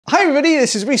everybody,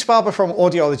 this is Rhys Barber from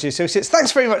Audiology Associates.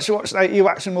 Thanks very much for watching that ear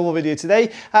wax removal video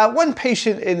today. One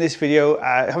patient in this video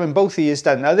having both ears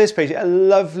done. Now this patient, a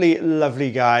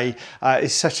lovely guy,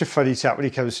 is such a funny chap when he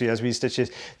comes to you as we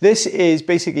stitches. This is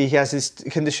basically, he has this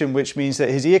condition which means that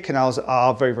his ear canals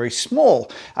are very small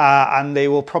and they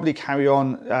will probably carry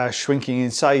on shrinking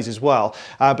in size as well.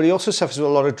 But he also suffers with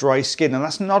a lot of dry skin, and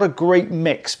that's not a great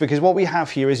mix, because what we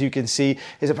have here, as you can see,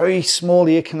 is a very small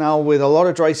ear canal with a lot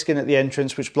of dry skin at the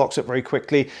entrance, which blocks up very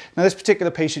quickly. Now this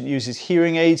particular patient uses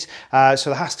hearing aids,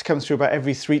 so it has to come through about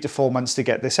every 3 to 4 months to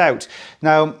get this out.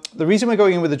 Now the reason we're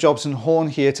going in with the Jobson horn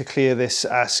here to clear this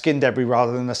skin debris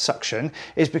rather than the suction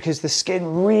is because the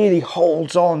skin really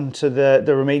holds on to the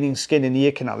remaining skin in the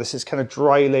ear canal. This is kind of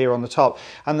dry layer on the top,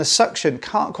 and the suction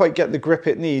can't quite get the grip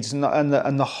it needs and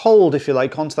the hold, if you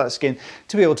like, onto that skin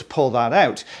to be able to pull that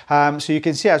out. So you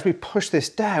can see as we push this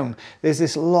down, there's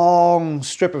this long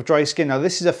strip of dry skin. Now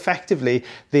this is effectively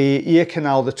the ear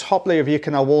canal, the top layer of ear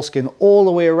canal wall skin all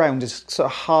the way around is sort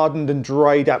of hardened and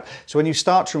dried up. So when you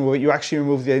start to remove it, you actually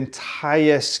remove the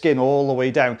entire skin all the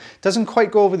way down. Doesn't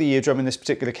quite go over the eardrum in this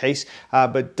particular case,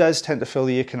 but does tend to fill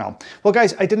the ear canal. Well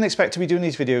guys, I didn't expect to be doing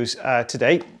these videos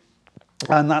today.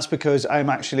 And that's because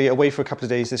I'm actually away for a couple of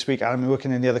days this week and I'm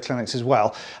working in the other clinics as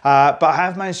well. But I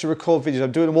have managed to record videos.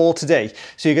 I'm doing them all today.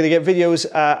 So you're going to get videos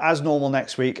as normal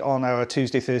next week on our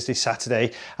Tuesday, Thursday,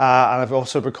 Saturday. And I've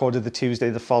also recorded the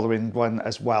Tuesday, the following one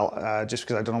as well, just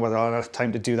because I don't know whether I'll have enough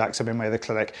time to do that because I'm in my other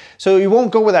clinic. So you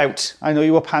won't go without. I know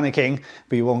you were panicking,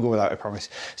 but you won't go without, I promise.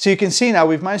 So you can see now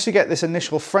we've managed to get this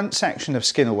initial front section of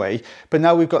skin away, but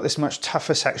now we've got this much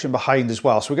tougher section behind as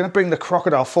well. So we're going to bring the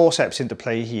crocodile forceps into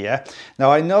play here. Now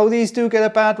I know these do get a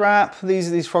bad rap,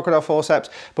 these crocodile forceps,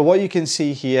 but what you can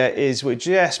see here is we're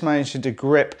just managing to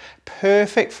grip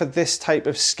perfect for this type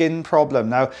of skin problem.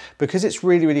 Now, because it's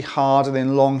really hard and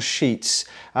in long sheets,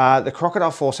 the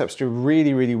crocodile forceps do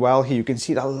really well here. You can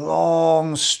see the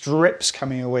long strips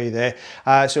coming away there.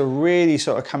 So really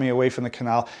sort of coming away from the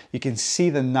canal. You can see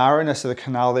the narrowness of the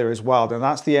canal there as well. Now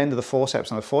that's the end of the forceps.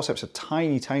 Now the forceps are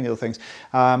tiny little things.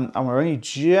 And we're only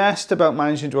just about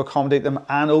managing to accommodate them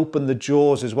and open the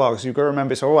jaws as well. So you've got to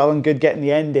remember, it's all well and good getting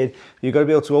the end in. You've got to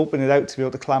be able to open it out to be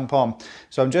able to clamp on.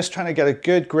 So I'm just trying to get a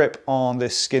good grip on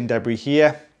this skin debris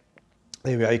here.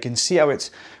 There we are. You can see how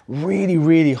it's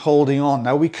really holding on.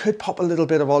 Now we could pop a little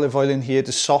bit of olive oil in here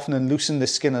to soften and loosen the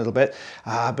skin a little bit,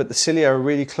 but the cilia are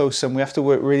really close and we have to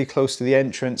work really close to the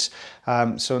entrance,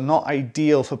 so not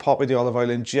ideal for popping the olive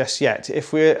oil in just yet.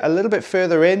 If we're a little bit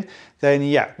further in, then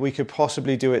yeah, we could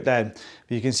possibly do it then.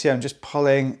 But you can see I'm just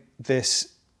pulling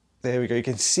this. There we go. You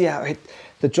can see how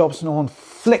the Jobson horn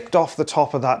flicked off the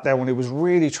top of that there when it was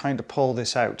really trying to pull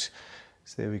this out.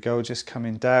 So there we go, just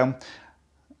coming down.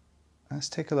 Let's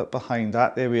take a look behind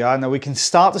that. There we are. Now we can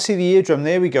start to see the eardrum.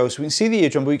 There we go. So we can see the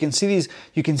eardrum, but we can see these,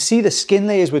 you can see the skin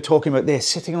layers we're talking about there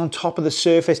sitting on top of the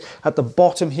surface at the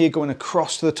bottom here, going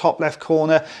across to the top left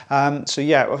corner. So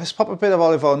yeah, let's pop a bit of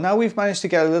olive oil. Now we've managed to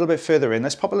get a little bit further in.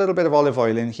 Let's pop a little bit of olive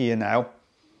oil in here now.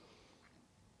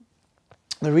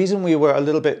 The reason we were a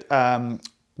little bit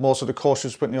more sort of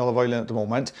cautious putting the olive oil in at the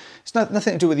moment, it's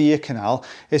nothing to do with the ear canal,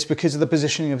 it's because of the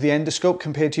positioning of the endoscope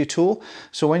compared to your tool.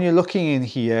 So when you're looking in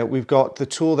here, we've got the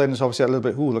tool then is obviously a little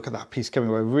bit, ooh, look at that piece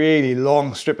coming away, really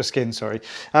long strip of skin, sorry.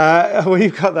 When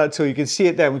you've got that tool, you can see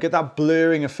it there, we get that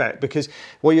blurring effect, because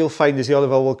what you'll find is the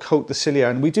olive oil will coat the cilia.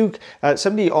 And we do,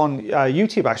 somebody on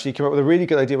YouTube actually came up with a really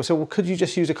good idea. We said, well, could you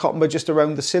just use a cotton bud just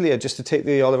around the cilia just to take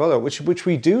the olive oil out, which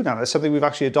we do now. That's something we've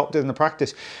actually adopted in the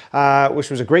practice,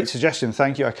 which was a great suggestion,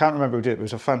 thank you. I can't remember who did it, it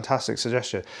was a fantastic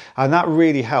suggestion. And that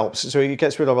really helps. So it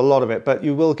gets rid of a lot of it, but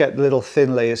you will get little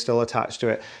thin layers still attached to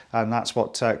it. And that's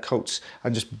what coats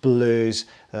and just blurs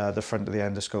the front of the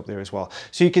endoscope there as well.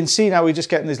 So you can see now we're just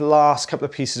getting these last couple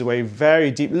of pieces away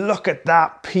very deep. Look at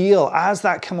that peel. As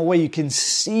that come away, you can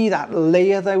see that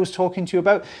layer that I was talking to you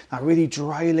about, that really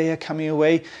dry layer coming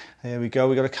away. There we go.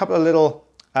 We got a couple of little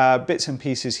bits and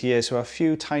pieces here, so a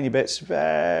few tiny bits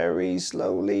very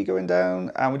slowly going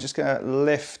down, and we're just going to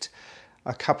lift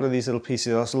a couple of these little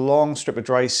pieces. That's a long strip of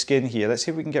dry skin here. Let's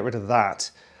see if we can get rid of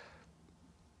that.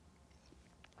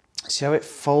 See how it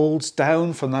folds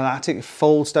down from the attic, it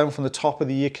folds down from the top of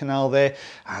the ear canal there.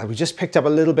 We just picked up a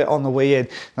little bit on the way in.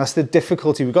 That's the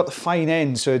difficulty. We've got the fine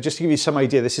end, so just to give you some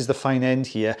idea, this is the fine end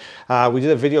here. We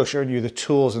did a video showing you the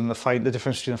tools and the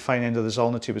difference between the fine end of the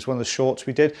Zollner tube. It's one of the shorts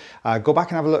we did. Go back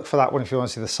and have a look for that one if you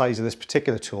want to see the size of this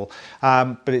particular tool.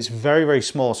 But it's very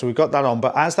small, so we've got that on.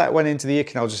 But as that went into the ear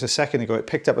canal just a second ago, it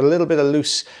picked up a little bit of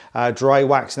loose dry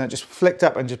wax, and that just flicked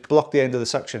up and just blocked the end of the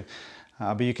suction.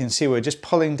 But you can see we're just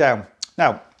pulling down.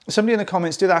 Now, somebody in the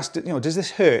comments did ask, you know, does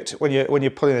this hurt when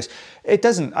you're pulling this? It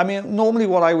doesn't. I mean, normally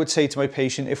what I would say to my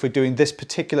patient if we're doing this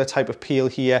particular type of peel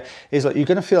here is that you're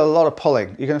going to feel a lot of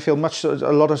pulling. You're going to feel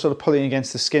a lot of sort of pulling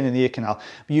against the skin in the ear canal.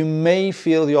 You may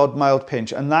feel the odd mild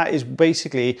pinch, and that is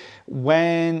basically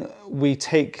when we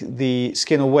take the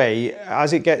skin away,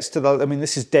 as it gets to the, I mean,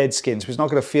 this is dead skin, so it's not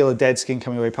going to feel a dead skin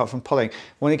coming away apart from pulling.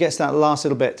 When it gets to that last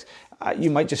little bit,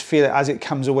 you might just feel it as it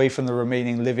comes away from the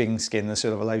remaining living skin, the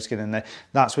sort of alive skin in there.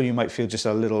 That's when you might feel just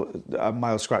a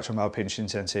mild scratch or mild pinching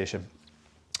sensation.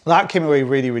 That came away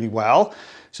really, really well.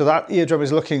 So that eardrum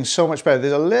is looking so much better.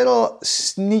 There's a little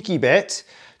sneaky bit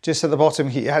just at the bottom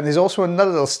here, and there's also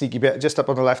another little sneaky bit just up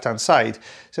on the left-hand side.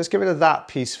 So let's get rid of that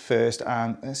piece first,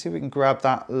 and let's see if we can grab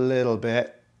that little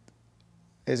bit.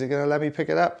 Is it gonna let me pick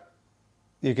it up?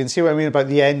 You can see what I mean about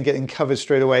the end getting covered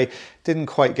straight away. Didn't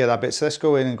quite get that bit. So let's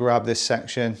go in and grab this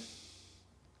section.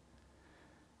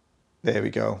 There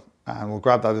we go. And we'll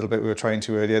grab that little bit we were trying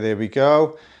to earlier. There we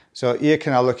go. So ear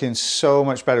canal looking so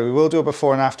much better. We will do a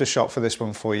before and after shot for this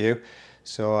one for you.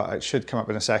 So it should come up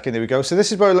in a second. There we go. So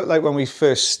this is what it looked like when we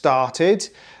first started.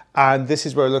 And this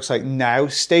is what it looks like now.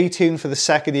 Stay tuned for the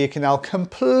second ear canal.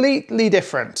 Completely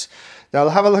different. Now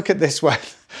I'll have a look at this one.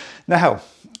 Now,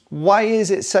 why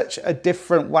is it such a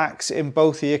different wax in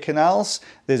both ear canals?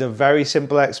 There's a very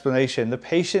simple explanation. The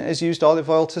patient has used olive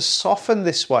oil to soften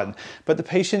this one, but the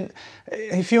patient,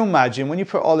 if you imagine, when you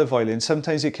put olive oil in,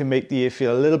 sometimes it can make the ear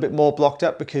feel a little bit more blocked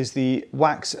up because the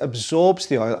wax absorbs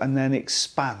the oil and then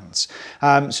expands.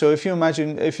 So if you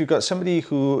imagine, if you've got somebody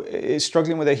who is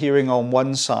struggling with their hearing on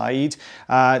one side,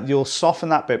 you'll soften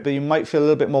that bit, but you might feel a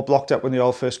little bit more blocked up when the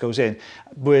oil first goes in,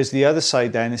 whereas the other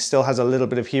side then, it still has a little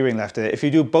bit of hearing left in it. If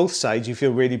you do both sides, you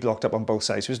feel really blocked up on both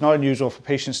sides. So it's not unusual for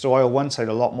patients to oil one side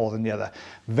a lot more than the other.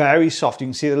 Very soft. You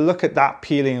can see the look at that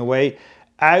peeling away.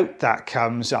 Out that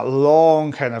comes that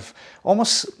long kind of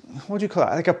almost, what do you call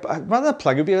it? Like rather than a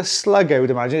plug, it would be a slug, I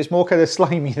would imagine. It's more kind of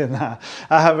slimy than that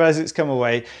as it's come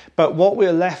away. But what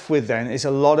we're left with then is a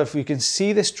lot of, you can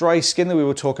see this dry skin that we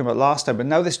were talking about last time, but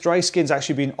now this dry skin's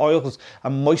actually been oiled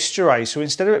and moisturized. So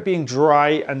instead of it being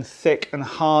dry and thick and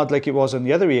hard like it was on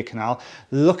the other ear canal,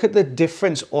 look at the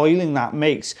difference oiling that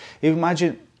makes. You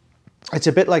imagine, it's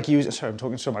a bit like using, sorry, I'm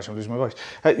talking so much, I'm losing my voice.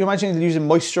 You imagine using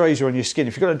moisturizer on your skin.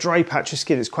 If you've got a dry patch of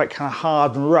skin, it's quite kind of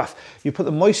hard and rough. You put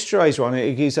the moisturizer on it,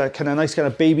 it gives a kind of nice kind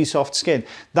of baby soft skin.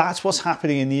 That's what's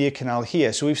happening in the ear canal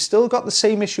here. So we've still got the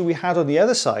same issue we had on the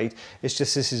other side. It's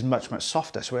just this is much, much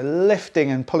softer. So we're lifting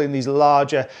and pulling these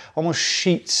larger, almost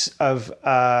sheets of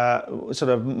sort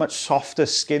of much softer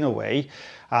skin away.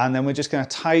 And then we're just going to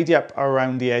tidy up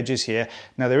around the edges here.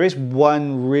 Now there is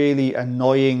one really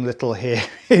annoying little hair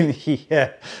in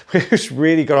here, which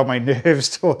really got on my nerves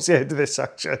towards the end of this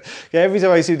section. Every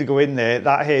time I seem to go in there,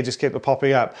 that hair just kept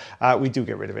popping up. We do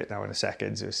get rid of it now in a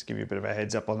second, so just to give you a bit of a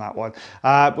heads up on that one.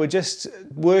 We're just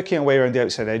working our way around the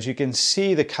outside edge. You can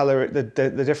see the color, the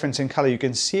difference in color. You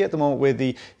can see at the moment where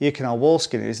the ear canal wall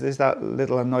skin is. There's that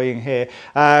little annoying hair.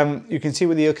 You can see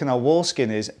where the ear canal wall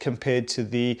skin is compared to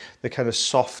the kind of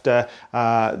softer,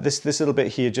 this little bit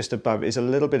here just above is a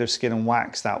little bit of skin and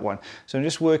wax, that one. So I'm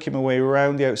just working my way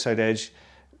around the outside edge,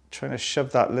 trying to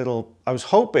shove that little, I was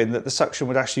hoping that the suction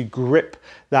would actually grip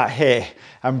that hair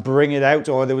and bring it out,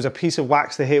 or there was a piece of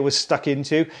wax the hair was stuck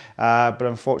into, but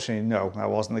unfortunately no, that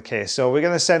wasn't the case. So we're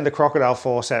going to send the crocodile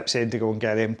forceps in to go and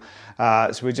get him.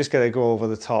 So we're just going to go over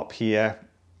the top here.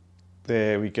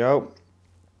 There we go.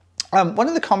 One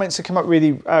of the comments that came up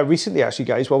really recently, actually,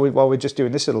 guys, while we're just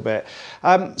doing this little bit,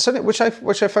 something which I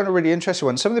found a really interesting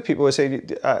one. Some of the people were saying,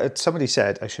 somebody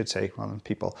said, I should say, rather than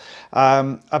people,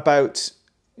 about,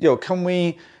 you know, can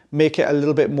we make it a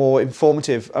little bit more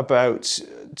informative about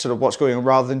sort of what's going on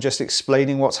rather than just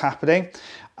explaining what's happening.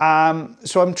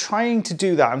 So I'm trying to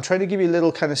do that. I'm trying to give you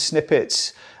little kind of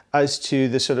snippets as to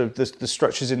the sort of the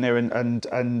structures in there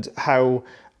and how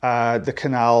the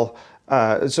canal,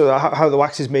 so how the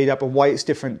wax is made up and why it's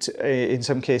different in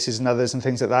some cases and others and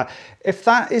things like that. If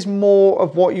that is more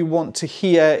of what you want to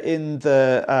hear in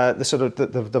the sort of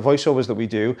the voiceovers that we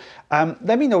do,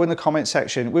 let me know in the comment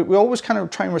section. We always kind of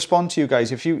try and respond to you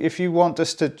guys. If you want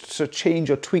us to sort of change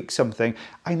or tweak something,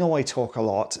 I know I talk a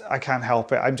lot. I can't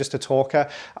help it. I'm just a talker,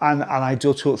 and I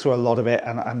do talk through a lot of it,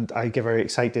 and I get very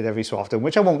excited every so often,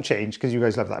 which I won't change because you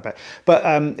guys love that bit. But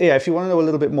yeah, if you want to know a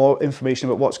little bit more information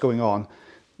about what's going on,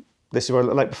 this is what it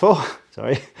looked like before,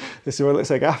 sorry. This is what it looks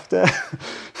like after.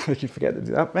 I keep forgetting to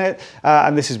do that, mate.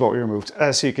 And this is what we removed.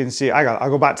 So you can see, I'll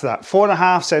go back to that.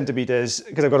 4.5 centimeters,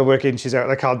 because I've got to work inches out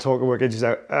and I can't talk and work inches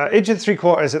out.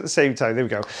 1.75 at the same time, there we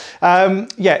go.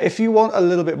 Yeah, if you want a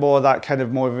little bit more of that kind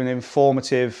of more of an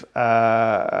informative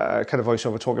kind of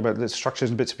voiceover talking about the structures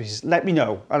and bits and pieces, let me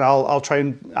know and I'll try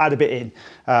and add a bit in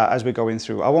as we're going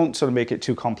through. I won't sort of make it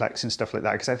too complex and stuff like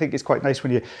that, because I think it's quite nice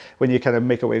when you kind of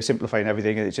make a way of simplifying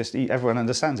everything and it just, everyone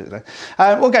understands it then.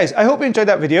 Well guys, I hope you enjoyed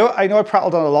that video. I know I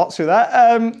prattled on a lot through that.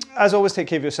 As always, take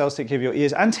care of yourselves, take care of your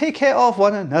ears, and take care of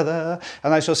one another.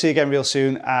 And I shall see you again real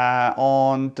soon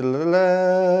on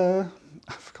I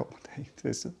forgot what day it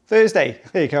is. Thursday.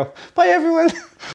 There you go. Bye everyone.